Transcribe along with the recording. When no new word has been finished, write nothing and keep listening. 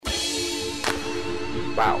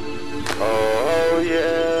Wow. Oh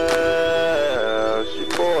yeah, she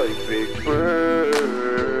boy Big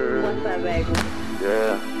Bird. What's up, baby?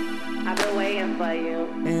 Yeah. I've been waiting for you.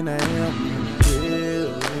 And I am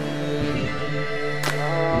feeling.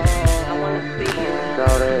 I wanna see you.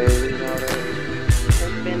 Shawty.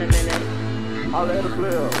 It's been a minute. I'll let her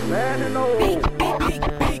play. Man, and no.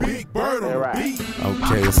 Big Bird on the beat.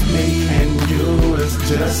 Okay, it's me and you, it's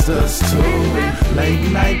just us two.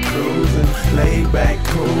 Late night cruising, laid back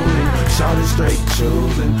cooling, shorty straight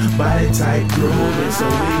choosing, body tight grooving, so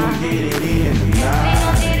we gon' get it in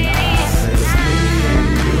tonight. Said it's me and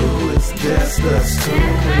you, it's just us two.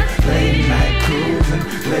 Late night cruising,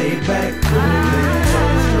 laid back cooling,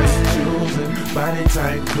 shorty straight choosing, body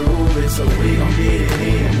tight grooving, so we gon' get it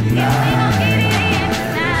in tonight.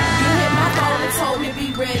 Told me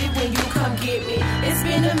be ready when you come get me. It's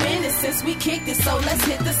been a minute since we kicked it, so let's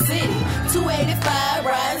hit the city. 285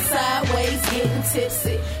 riding sideways, getting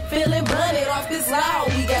tipsy, feeling blunted off this loud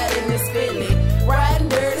we got in this Philly. Riding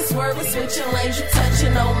dirty, swerving, switching lanes, you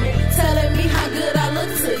touching on me, telling me how good I look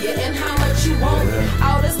to you and how much you want me.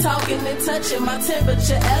 All this talking and touching, my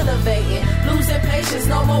temperature elevating, losing patience,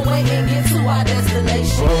 no more waiting, get to our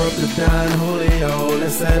destination. Pour up the Don Julio,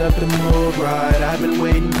 let's set up the mood right. I've been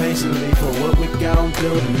waiting patiently for what we gon'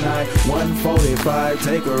 do tonight. 145,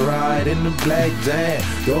 take a ride in the black jag.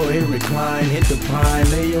 Go ahead, recline, hit the pine,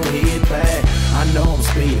 lay your head back. I know I'm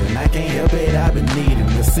speeding, I can't help it, I've been needing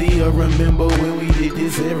to see or remember when we did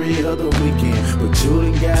this every other weekend. But you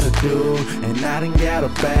done got a dude, and I done got a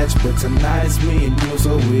batch. But tonight it's me and you,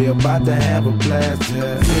 so we're about to have a blast. Just me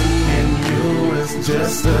and you, it's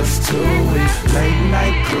just us two. Late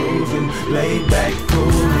night cruising, laid back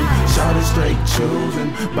cooling, shorty straight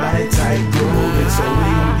choosing, body tight grooving, so we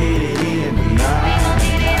gon' get it in tonight.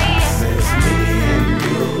 Says me and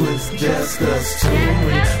you, it's just us two.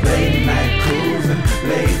 Late night cruising,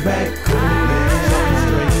 laid back cooling, shorty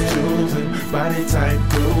straight choosing, body tight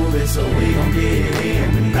grooving, so we gon' get it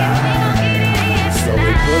in tonight. So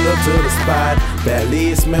we pull up to the spot,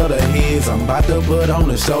 badly smell the heads. I'm about to put on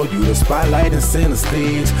the show, you the spotlight and center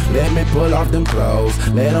stage. Let me pull off them clothes,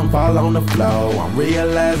 let them fall on the floor. I'm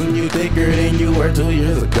realizing you thicker than you were 2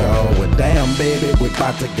 years ago. Well damn baby, we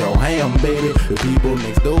about to go ham baby. The people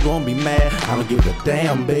next door gon' be mad, I don't give a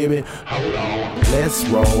damn baby. Hold on, let's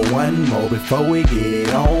roll one more before we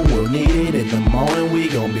get on. We'll need it in the morning, we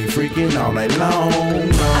gon' be freaking all night long.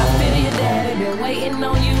 I feel your daddy been waiting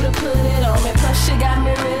on you to put it on me. Plus you got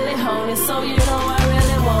me really honed, so you know I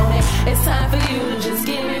really want it. It's time for you to just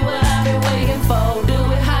give me what I've been waiting for. Do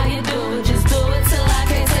it how you do it, just do it till I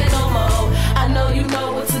can't take no more. I know you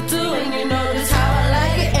know what to do, and you know just how I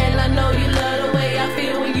like it. And I know you love the way I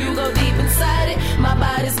feel when you go deep inside it. My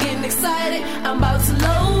body's getting excited, I'm about to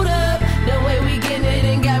load up. The way we getting it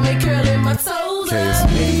and got me curling my toes up. It's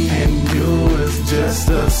me and you, it's just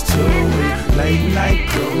us two. Late night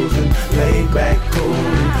cruising, laid back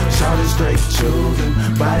cooling, shorty straight choosing,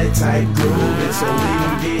 body tight grooving, so we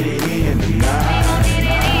gon' get